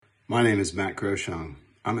My name is Matt Groshong.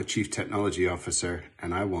 I'm a Chief Technology Officer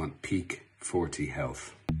and I want Peak 40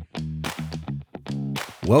 Health.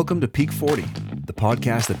 Welcome to Peak 40, the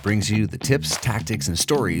podcast that brings you the tips, tactics, and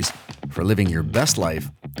stories for living your best life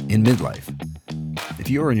in midlife. If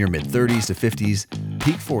you are in your mid-30s to 50s,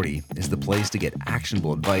 Peak 40 is the place to get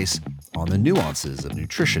actionable advice on the nuances of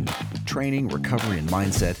nutrition, training, recovery, and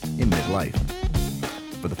mindset in midlife.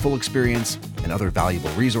 For the full experience and other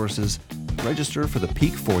valuable resources, register for the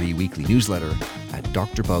Peak 40 weekly newsletter at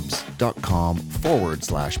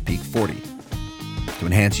drbubs.com/peak40 to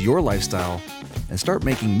enhance your lifestyle and start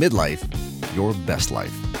making midlife your best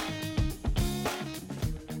life.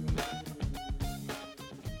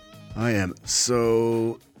 I am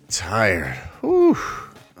so tired. Whew.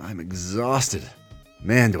 I'm exhausted.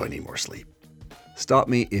 Man, do I need more sleep. Stop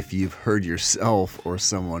me if you've heard yourself or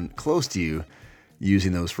someone close to you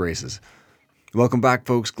using those phrases. Welcome back,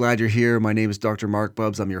 folks. Glad you're here. My name is Dr. Mark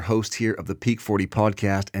Bubbs. I'm your host here of the Peak 40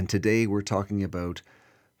 podcast, and today we're talking about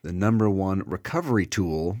the number one recovery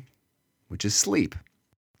tool, which is sleep.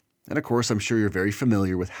 And of course, I'm sure you're very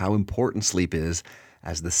familiar with how important sleep is,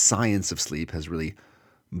 as the science of sleep has really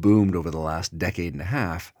boomed over the last decade and a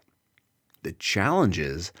half. The challenge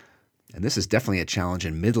is, and this is definitely a challenge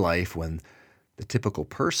in midlife when the typical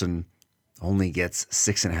person only gets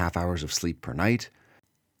 6.5 hours of sleep per night,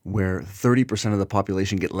 where 30% of the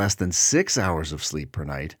population get less than 6 hours of sleep per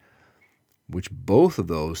night, which both of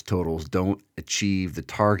those totals don't achieve the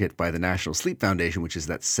target by the National Sleep Foundation, which is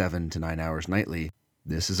that 7 to 9 hours nightly.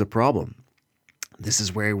 This is a problem. This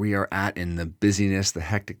is where we are at in the busyness, the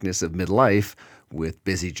hecticness of midlife with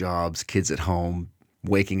busy jobs, kids at home,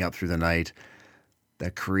 waking up through the night.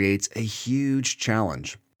 That creates a huge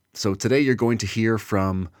challenge. So today you're going to hear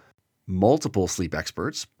from multiple sleep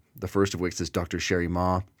experts, the first of which is Dr. Sherry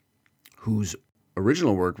Ma, whose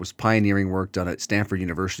original work was pioneering work done at Stanford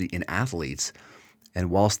University in athletes.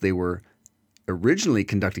 And whilst they were originally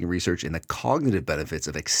conducting research in the cognitive benefits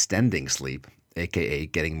of extending sleep, aka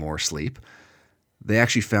getting more sleep, they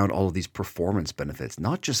actually found all of these performance benefits,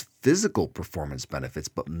 not just physical performance benefits,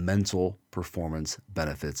 but mental performance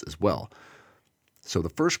benefits as well. So the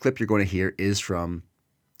first clip you're going to hear is from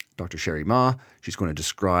Dr. Sherry Ma. She's going to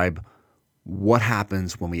describe what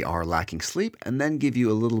happens when we are lacking sleep and then give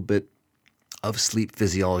you a little bit of sleep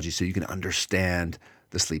physiology so you can understand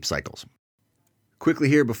the sleep cycles. Quickly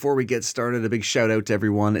here, before we get started, a big shout out to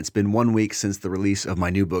everyone. It's been 1 week since the release of my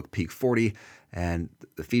new book, Peak 40, and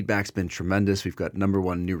the feedback's been tremendous. We've got number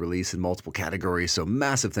one new release in multiple categories, so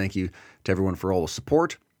massive thank you to everyone for all the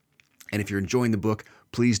support. And if you're enjoying the book,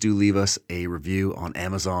 please do leave us a review on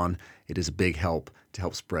Amazon. It is a big help to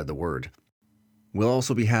help spread the word. We'll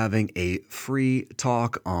also be having a free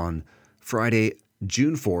talk on Friday,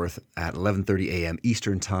 June 4th at 11:30 a.m.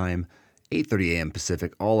 Eastern Time, 8:30 a.m.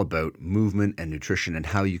 Pacific, all about movement and nutrition and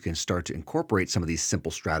how you can start to incorporate some of these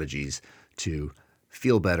simple strategies to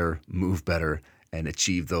feel better, move better, and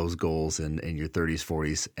achieve those goals in your 30s,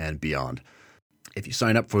 40s, and beyond. If you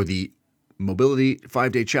sign up for the Mobility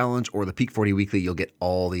 5-Day Challenge or the Peak 40 Weekly, you'll get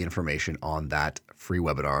all the information on that free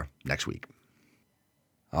webinar next week.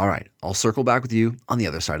 All right, I'll circle back with you on the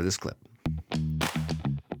other side of this clip.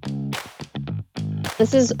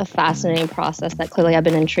 This is a fascinating process that clearly I've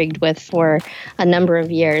been intrigued with for a number of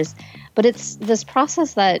years. But it's this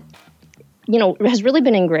process that, has really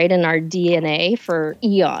been ingrained in our DNA for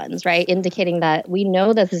eons, right? Indicating that we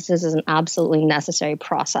know that this is an absolutely necessary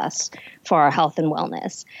process for our health and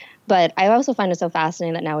wellness. But I also find it so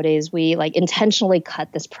fascinating that nowadays we intentionally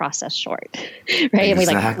cut this process short, right?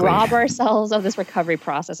 Exactly. And we rob ourselves of this recovery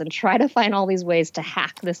process and try to find all these ways to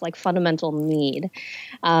hack this fundamental need.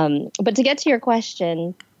 But to get to your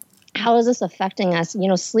question, how is this affecting us?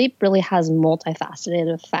 Sleep really has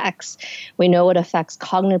multifaceted effects. We know it affects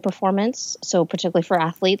cognitive performance. So particularly for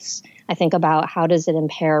athletes, I think about how does it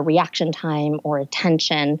impair reaction time or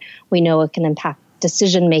attention? We know it can impact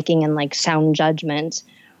decision-making and sound judgment.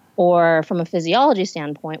 Or from a physiology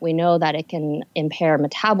standpoint, we know that it can impair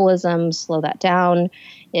metabolism, slow that down.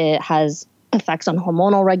 It has effects on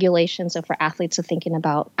hormonal regulation. So for athletes, thinking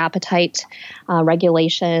about appetite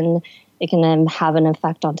regulation, it can then have an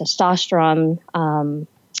effect on testosterone.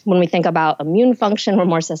 When we think about immune function, we're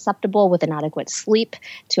more susceptible with inadequate sleep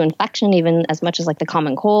to infection, even as much as the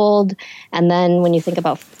common cold. And then when you think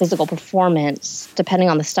about physical performance, depending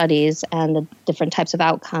on the studies and the different types of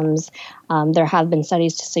outcomes, there have been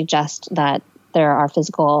studies to suggest that there are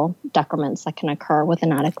physical decrements that can occur with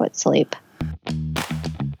inadequate sleep.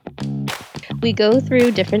 We go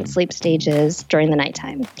through different sleep stages during the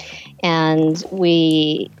nighttime. And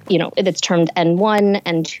it's termed N1,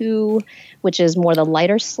 N2, which is more the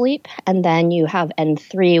lighter sleep. And then you have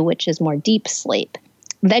N3, which is more deep sleep.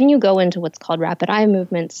 Then you go into what's called rapid eye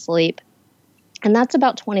movement sleep. And that's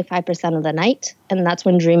about 25% of the night. And that's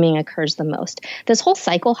when dreaming occurs the most. This whole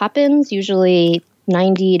cycle happens usually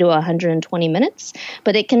 90 to 120 minutes,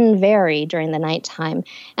 but it can vary during the nighttime.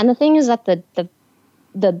 And the thing is that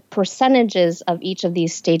the percentages of each of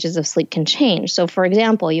these stages of sleep can change. So, for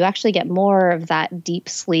example, you actually get more of that deep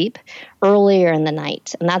sleep earlier in the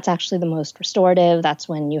night. And that's actually the most restorative. That's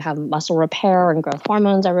when you have muscle repair and growth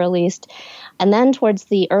hormones are released. And then towards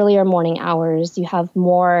the earlier morning hours, you have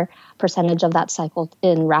more percentage of that cycle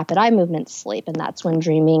in rapid eye movement sleep. And that's when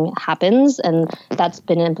dreaming happens. And that's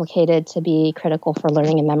been implicated to be critical for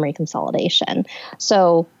learning and memory consolidation.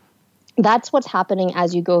 So that's what's happening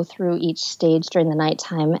as you go through each stage during the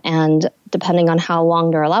nighttime. And depending on how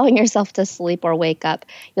long you're allowing yourself to sleep or wake up,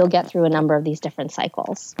 you'll get through a number of these different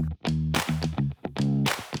cycles.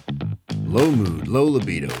 Low mood, low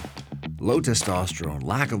libido, low testosterone,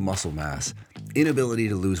 lack of muscle mass, inability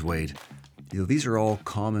to lose weight. These are all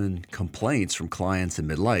common complaints from clients in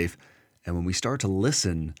midlife. And when we start to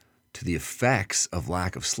listen to the effects of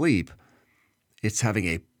lack of sleep, it's having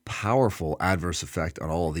a powerful adverse effect on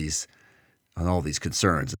all these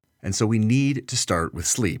concerns. And so we need to start with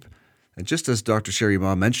sleep. And just as Dr. Sherry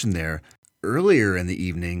Ma mentioned there, earlier in the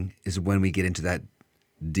evening is when we get into that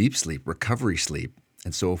deep sleep, recovery sleep.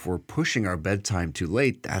 And so if we're pushing our bedtime too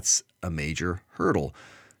late, that's a major hurdle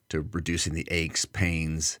to reducing the aches,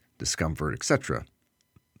 pains, discomfort, etc.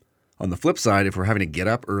 On the flip side, if we're having to get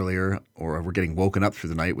up earlier or we're getting woken up through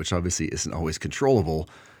the night, which obviously isn't always controllable,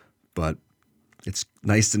 but it's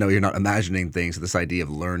nice to know you're not imagining things. This idea of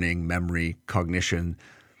learning, memory, cognition,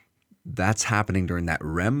 that's happening during that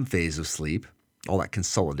REM phase of sleep, all that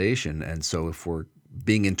consolidation. And so if we're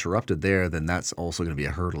being interrupted there, then that's also going to be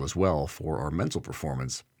a hurdle as well for our mental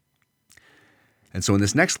performance. And so in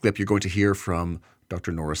this next clip, you're going to hear from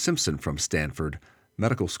Dr. Nora Simpson from Stanford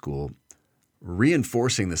Medical School,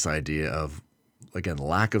 reinforcing this idea of, again,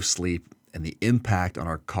 lack of sleep and the impact on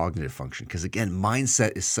our cognitive function. Because again,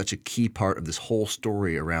 mindset is such a key part of this whole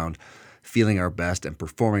story around feeling our best and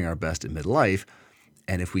performing our best in midlife.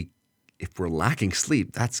 And if we're lacking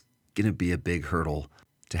sleep, that's going to be a big hurdle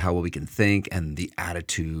to how well we can think and the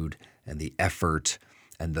attitude and the effort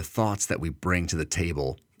and the thoughts that we bring to the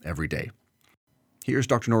table every day. Here's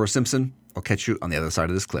Dr. Nora Simpson. I'll catch you on the other side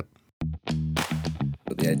of this clip.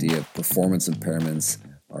 The idea of performance impairments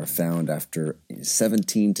are found after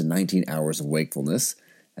 17 to 19 hours of wakefulness,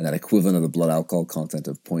 and that equivalent of the blood alcohol content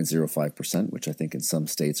of 0.05%, which I think in some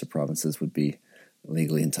states or provinces would be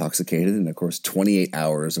legally intoxicated, and of course 28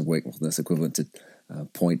 hours of wakefulness equivalent to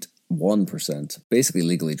 0.1%, basically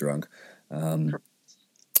legally drunk.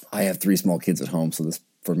 I have 3 small kids at home, so this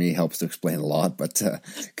for me helps to explain a lot, but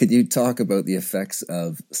could you talk about the effects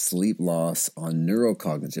of sleep loss on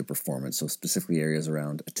neurocognitive performance, so specifically areas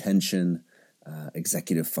around attention,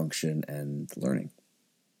 executive function, and learning?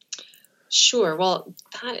 Sure. Well,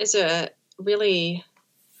 that is a really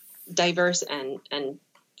diverse and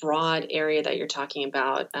broad area that you're talking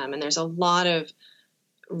about. And there's a lot of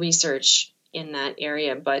research in that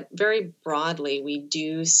area, but very broadly, we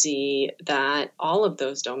do see that all of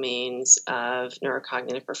those domains of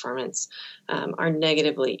neurocognitive performance are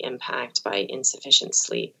negatively impacted by insufficient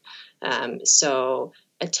sleep. So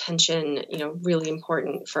attention, really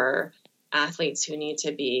important for athletes who need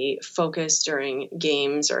to be focused during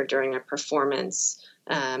games or during a performance,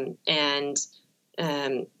 and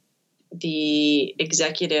the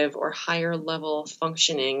executive or higher level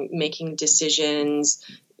functioning, making decisions,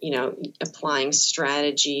 applying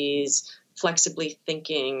strategies, flexibly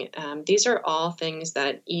thinking. These are all things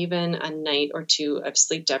that even a night or two of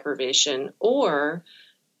sleep deprivation or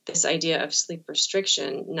this idea of sleep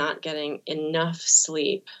restriction, not getting enough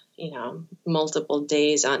sleep, multiple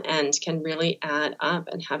days on end, can really add up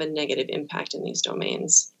and have a negative impact in these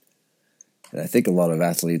domains. And I think a lot of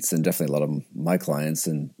athletes, and definitely a lot of my clients,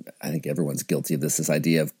 and I think everyone's guilty of this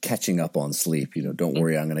idea of catching up on sleep. Don't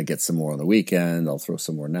worry, I'm going to get some more on the weekend. I'll throw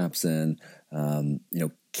some more naps in. Can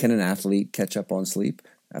an athlete catch up on sleep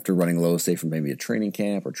after running low, say from maybe a training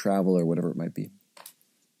camp or travel or whatever it might be?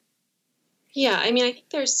 Yeah, I think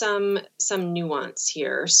there's some nuance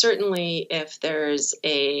here. Certainly, if there's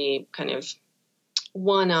a kind of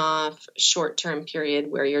one-off short-term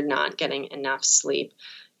period where you're not getting enough sleep,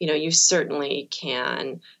 you certainly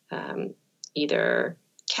can either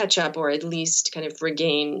catch up or at least kind of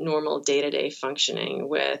regain normal day-to-day functioning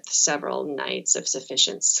with several nights of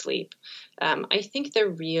sufficient sleep. I think the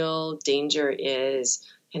real danger is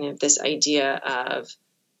kind of this idea of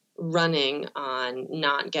running on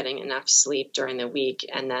not getting enough sleep during the week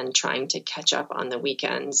and then trying to catch up on the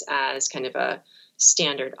weekends as kind of a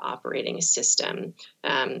standard operating system.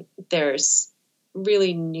 There's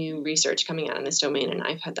really new research coming out in this domain, and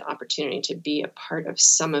I've had the opportunity to be a part of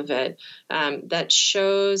some of it, that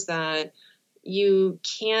shows that you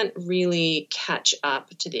can't really catch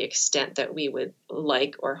up to the extent that we would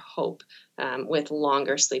like or hope with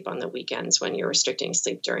longer sleep on the weekends when you're restricting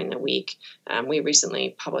sleep during the week. We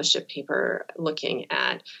recently published a paper looking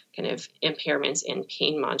at kind of impairments in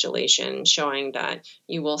pain modulation, showing that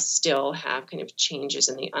you will still have kind of changes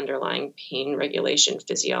in the underlying pain regulation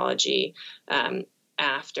physiology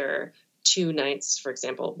after 2 nights, for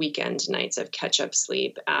example, weekend nights of catch-up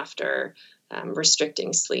sleep after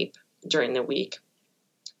restricting sleep during the week,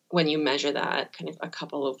 when you measure that kind of a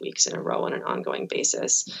couple of weeks in a row on an ongoing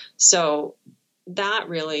basis. So that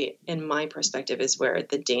really, in my perspective, is where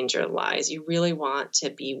the danger lies. You really want to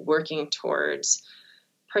be working towards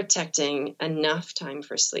protecting enough time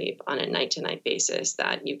for sleep on a night-to-night basis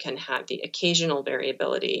that you can have the occasional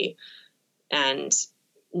variability and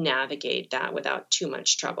navigate that without too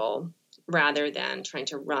much trouble, rather than trying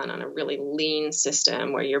to run on a really lean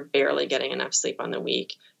system where you're barely getting enough sleep on the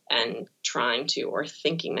week and trying to, or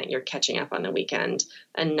thinking that you're catching up on the weekend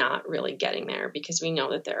and not really getting there, because we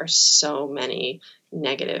know that there are so many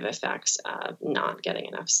negative effects of not getting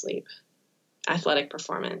enough sleep: athletic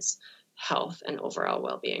performance, health, and overall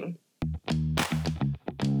well-being.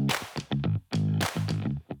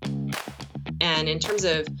 And in terms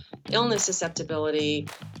of illness susceptibility,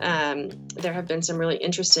 there have been some really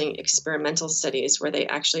interesting experimental studies where they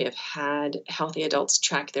actually have had healthy adults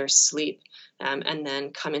track their sleep and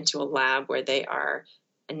then come into a lab where they are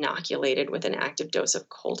inoculated with an active dose of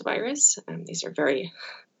cold virus. These are very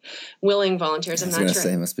willing volunteers. I was going to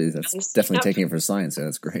say, that's definitely taking it for science. So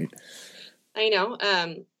that's great. I know.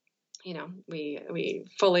 We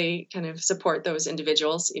fully kind of support those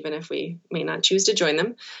individuals, even if we may not choose to join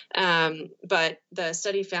them. But the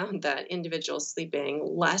study found that individuals sleeping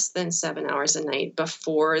less than 7 hours a night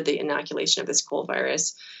before the inoculation of this cold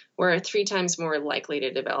virus were 3 times more likely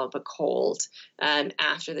to develop a cold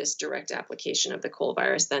after this direct application of the cold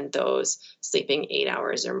virus than those sleeping 8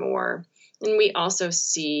 hours or more. And we also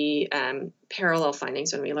see parallel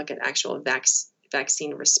findings when we look at actual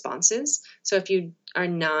vaccine responses. So if you are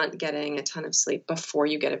not getting a ton of sleep before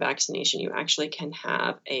you get a vaccination, you actually can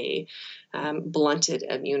have a blunted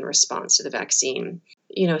immune response to the vaccine.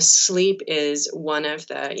 Sleep is one of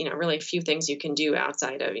the, really few things you can do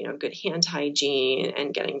outside of, good hand hygiene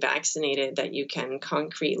and getting vaccinated that you can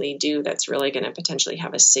concretely do that's really going to potentially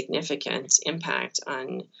have a significant impact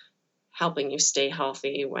on helping you stay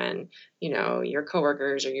healthy when, your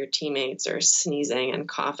coworkers or your teammates are sneezing and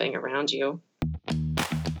coughing around you.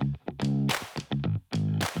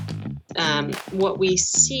 What we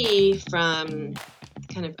see from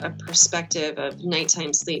kind of a perspective of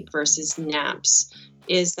nighttime sleep versus naps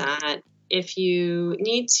is that if you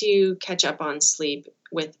need to catch up on sleep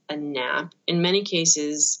with a nap, in many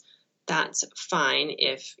cases, that's fine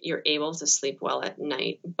if you're able to sleep well at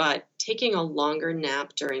night. But taking a longer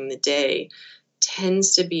nap during the day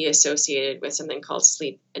tends to be associated with something called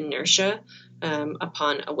sleep inertia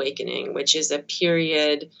upon awakening, which is a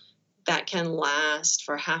period that can last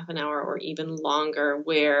for half an hour or even longer,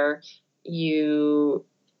 where you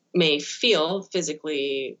may feel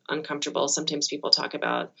physically uncomfortable. Sometimes people talk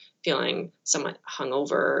about feeling somewhat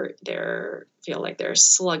hungover. They feel like they're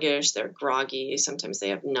sluggish, they're groggy. Sometimes they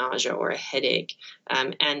have nausea or a headache,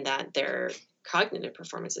 and that their cognitive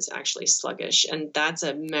performance is actually sluggish. And that's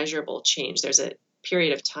a measurable change. There's a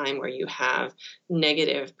period of time where you have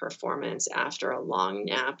negative performance after a long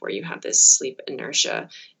nap, where you have this sleep inertia.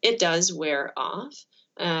 It does wear off,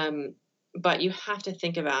 but you have to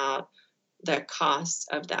think about the costs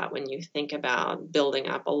of that when you think about building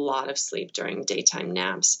up a lot of sleep during daytime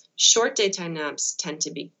naps. Short daytime naps tend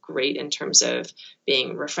to be great in terms of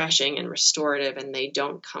being refreshing and restorative, and they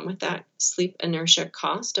don't come with that sleep inertia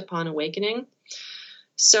cost upon awakening.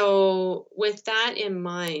 So with that in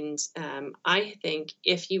mind, I think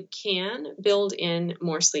if you can build in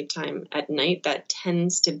more sleep time at night, that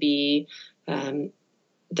tends to be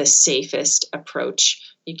the safest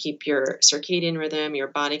approach. You keep your circadian rhythm, your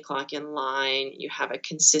body clock in line, you have a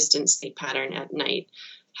consistent sleep pattern at night.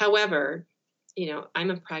 However,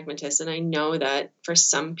 I'm a pragmatist, and I know that for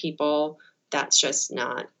some people, that's just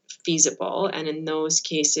not feasible. And in those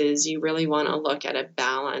cases, you really want to look at a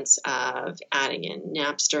balance of adding in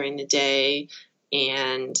naps during the day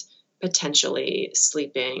and potentially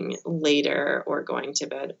sleeping later or going to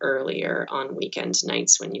bed earlier on weekend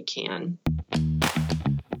nights when you can.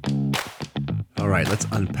 All right, let's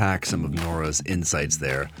unpack some of Nora's insights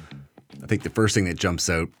there. I think the first thing that jumps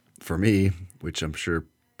out for me, which I'm sure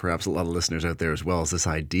perhaps a lot of listeners out there as well, is this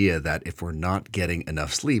idea that if we're not getting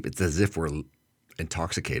enough sleep, it's as if we're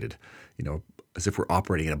intoxicated, as if we're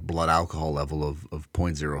operating at a blood alcohol level of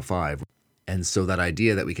 0.05. And so that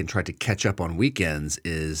idea that we can try to catch up on weekends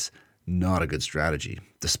is not a good strategy,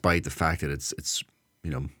 despite the fact that it's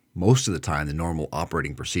most of the time the normal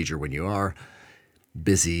operating procedure when you are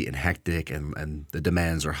busy and hectic and the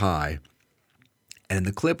demands are high. And in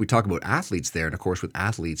the clip, we talk about athletes there. And of course, with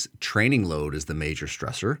athletes, training load is the major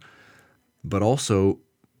stressor. But also,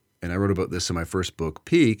 and I wrote about this in my first book,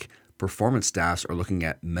 Peak, performance staffs are looking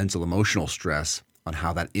at mental emotional stress on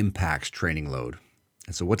how that impacts training load.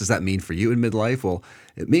 And so what does that mean for you in midlife? Well,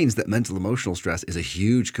 it means that mental emotional stress is a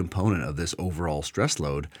huge component of this overall stress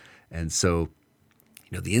load. And so,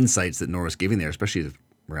 the insights that Nora's giving there, especially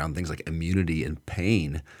around things like immunity and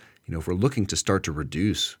pain, if we're looking to start to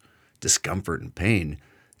reduce discomfort and pain,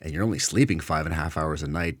 and you're only sleeping 5.5 hours a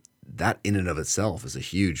night, that in and of itself is a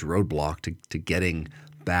huge roadblock to getting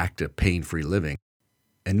back to pain-free living.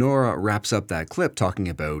 And Nora wraps up that clip talking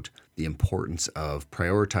about the importance of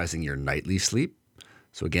prioritizing your nightly sleep.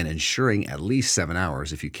 So again, ensuring at least 7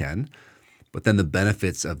 hours if you can, but then the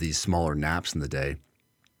benefits of these smaller naps in the day.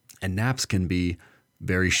 And naps can be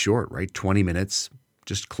very short, right? 20 minutes,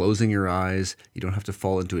 just closing your eyes. You don't have to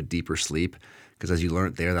fall into a deeper sleep because as you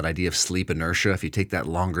learned there, that idea of sleep inertia, if you take that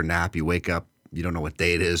longer nap, you wake up, you don't know what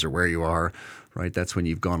day it is or where you are, right? That's when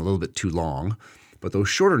you've gone a little bit too long. But those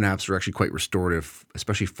shorter naps are actually quite restorative,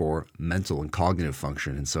 especially for mental and cognitive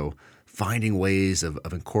function. And so finding ways of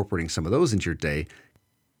incorporating some of those into your day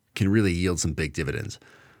can really yield some big dividends.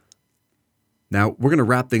 Now, we're going to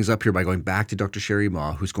wrap things up here by going back to Dr. Sherry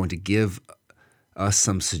Ma, who's going to give us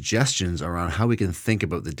some suggestions around how we can think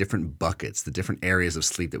about the different buckets, the different areas of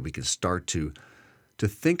sleep that we can start to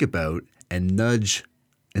think about and nudge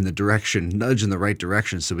in the right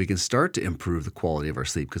direction so we can start to improve the quality of our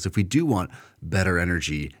sleep. Because if we do want better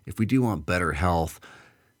energy, if we do want better health,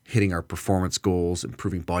 hitting our performance goals,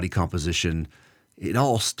 improving body composition, it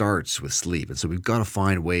all starts with sleep. And so we've got to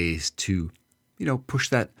find ways to, push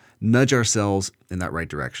that, nudge ourselves in that right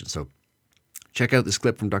direction. So check out this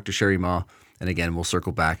clip from Dr. Sherry Ma. And again, we'll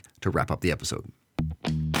circle back to wrap up the episode.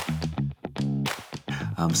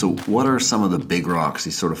 So what are some of the big rocks,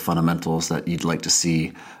 these sort of fundamentals that you'd like to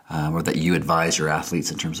see or that you advise your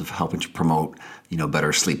athletes in terms of helping to promote,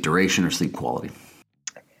 better sleep duration or sleep quality?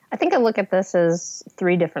 I think I look at this as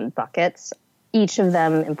 3 different buckets, each of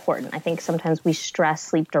them important. I think sometimes we stress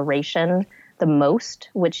sleep duration the most,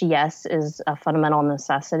 which, yes, is a fundamental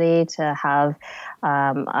necessity to have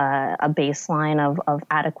a baseline of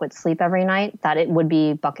adequate sleep every night, that it would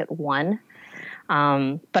be bucket 1.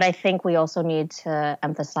 But I think we also need to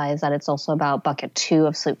emphasize that it's also about bucket 2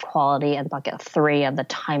 of sleep quality and bucket 3 of the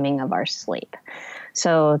timing of our sleep.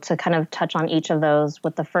 So to kind of touch on each of those,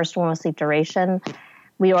 with the first one with sleep duration,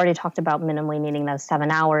 we already talked about minimally needing those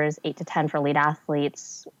 7 hours, 8 to 10 for elite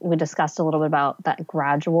athletes. We discussed a little bit about that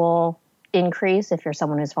gradual increase if you're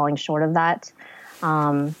someone who's falling short of that.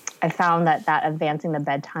 I found that advancing the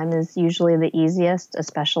bedtime is usually the easiest,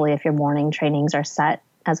 especially if your morning trainings are set,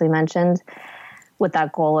 as we mentioned, with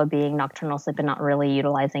that goal of being nocturnal sleep and not really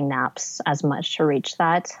utilizing naps as much to reach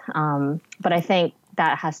that. But I think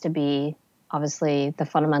that has to be obviously the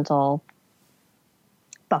fundamental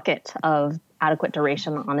bucket of adequate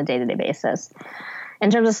duration on a day-to-day basis.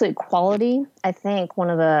 In terms of sleep quality, I think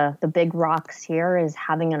one of the big rocks here is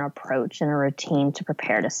having an approach and a routine to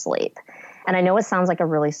prepare to sleep. And I know it sounds like a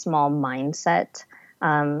really small mindset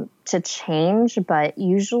to change, but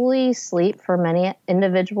usually sleep for many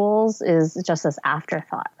individuals is just this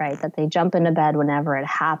afterthought, right? That they jump into bed whenever it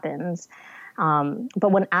happens.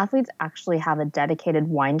 But when athletes actually have a dedicated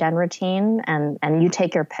wind down routine, and you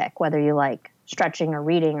take your pick, whether you like stretching or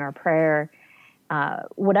reading or prayer,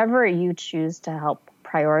 whatever you choose to help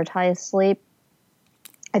prioritize sleep,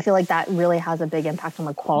 I feel like that really has a big impact on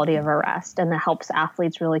the quality of our rest, and it helps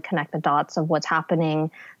athletes really connect the dots of what's happening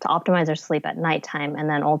to optimize their sleep at nighttime, and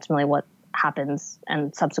then ultimately what happens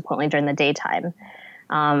and subsequently during the daytime.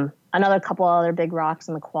 Another couple other big rocks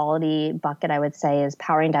in the quality bucket, I would say, is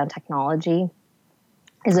powering down technology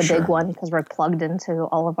is a big one because we're plugged into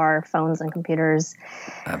all of our phones and computers.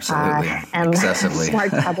 Absolutely. And excessively.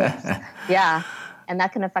 Smart tablets. Yeah. And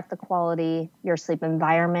that can affect the quality. Your sleep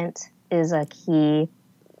environment is a key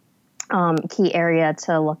key area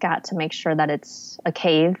to look at to make sure that it's a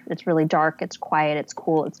cave. It's really dark, it's quiet, it's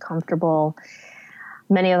cool, it's comfortable.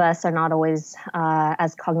 Many of us are not always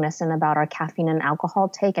as cognizant about our caffeine and alcohol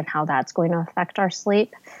take and how that's going to affect our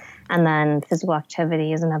sleep. And then physical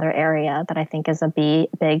activity is another area that I think is a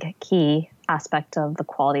big key aspect of the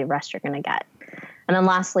quality of rest you're going to get. And then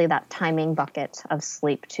lastly, that timing bucket of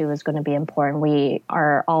sleep too is going to be important. We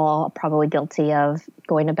are all probably guilty of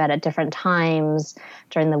going to bed at different times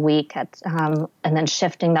during the week and then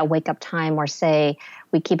shifting that wake up time, or say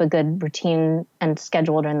we keep a good routine and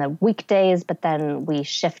schedule during the weekdays, but then we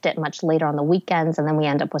shift it much later on the weekends, and then we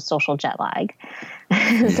end up with social jet lag.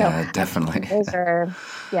 Yeah, definitely. Those are,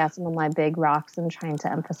 some of my big rocks in trying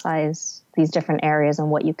to emphasize these different areas and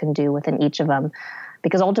what you can do within each of them.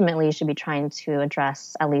 Because ultimately, you should be trying to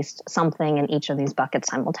address at least something in each of these buckets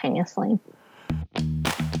simultaneously.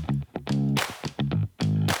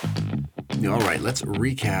 All right, let's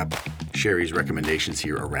recap Sherry's recommendations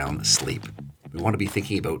here around sleep. We want to be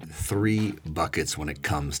thinking about 3 buckets when it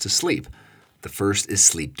comes to sleep. The first is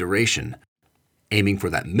sleep duration, aiming for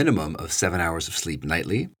that minimum of 7 hours of sleep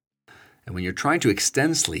nightly. And when you're trying to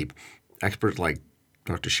extend sleep, experts like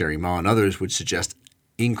Dr. Sherry Ma and others would suggest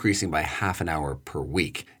increasing by half an hour per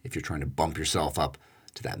week if you're trying to bump yourself up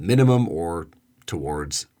to that minimum or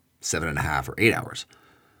towards 7.5 or 8 hours.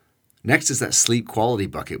 Next is that sleep quality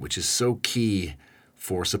bucket, which is so key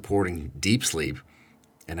for supporting deep sleep.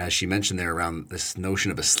 And as she mentioned there, around this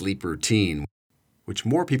notion of a sleep routine, which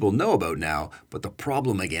more people know about now, but the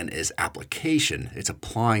problem again is application. It's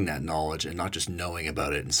applying that knowledge and not just knowing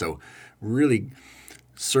about it. And so really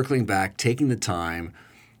circling back, taking the time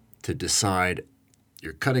to decide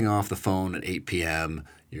you're cutting off the phone at 8 p.m.,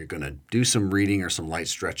 you're going to do some reading or some light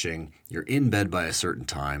stretching, you're in bed by a certain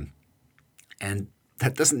time, and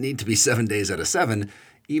that doesn't need to be 7 days out of 7.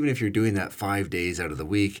 Even if you're doing that 5 days out of the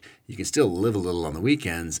week, you can still live a little on the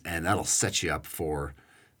weekends, and that'll set you up for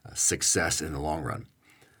success in the long run.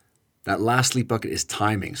 That last sleep bucket is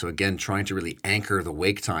timing. So again, trying to really anchor the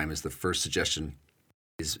wake time is the first suggestion,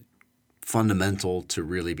 is fundamental to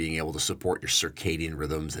really being able to support your circadian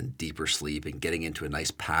rhythms and deeper sleep and getting into a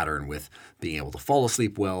nice pattern with being able to fall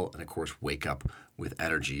asleep well and, of course, wake up with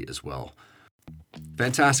energy as well.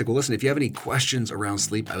 Fantastic. Well, listen, if you have any questions around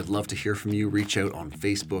sleep, I would love to hear from you. Reach out on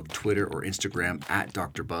Facebook, Twitter, or Instagram at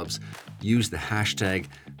Dr. Bubbs. Use the hashtag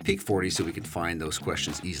Peak40 so we can find those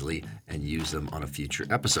questions easily and use them on a future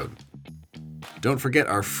episode. Don't forget,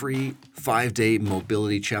 our free 5-day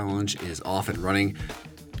mobility challenge is off and running.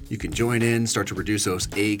 You can join in, start to reduce those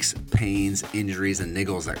aches, pains, injuries, and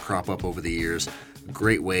niggles that crop up over the years. A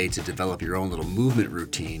great way to develop your own little movement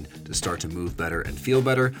routine to start to move better and feel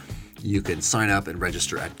better. You can sign up and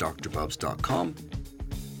register at drbubbs.com.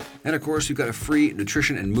 And of course, we've got a free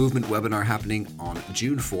nutrition and movement webinar happening on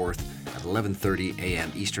June 4th at 11:30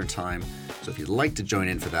 a.m. Eastern Time. So if you'd like to join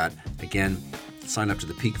in for that, again, sign up to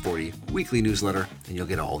the Peak 40 weekly newsletter and you'll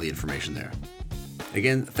get all the information there.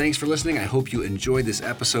 Again, thanks for listening. I hope you enjoyed this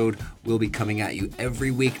episode. We'll be coming at you every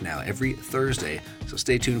week now, every Thursday. So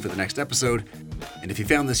stay tuned for the next episode. And if you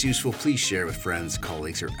found this useful, please share with friends,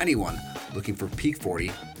 colleagues, or anyone looking for Peak 40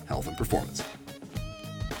 health and performance.